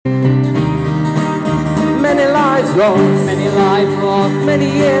lives lost, many lives lost, many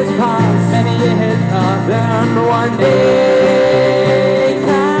years past, many years past, and one day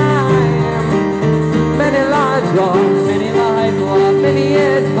came. Many lives lost, many lives lost, many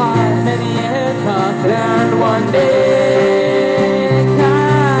years past, many years past, and one day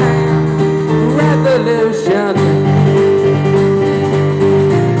came. Revolution.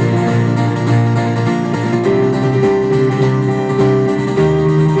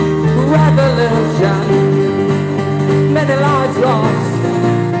 Revolution. Many lives lost,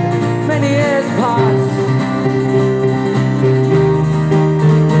 many years past.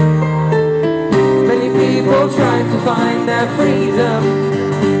 Many people trying to find their freedom,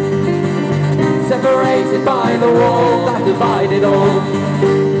 separated by the wall that divided all.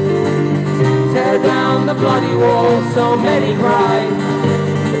 Tear down the bloody wall, so many cried,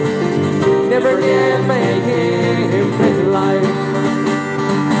 never again making imprisoned life.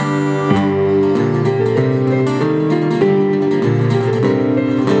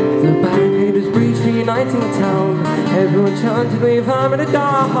 Uniting town, everyone chanted, we've hammered it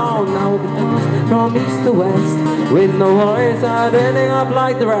down. Now the past from east to west, with no voice are ending up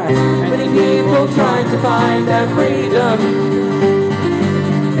like the rest. Many people trying to find their freedom,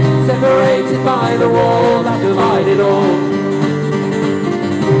 separated by the wall that divided all.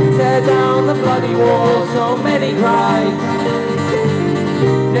 Tear down the bloody wall, so many cried,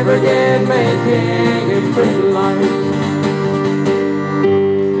 never again making imprisoned life.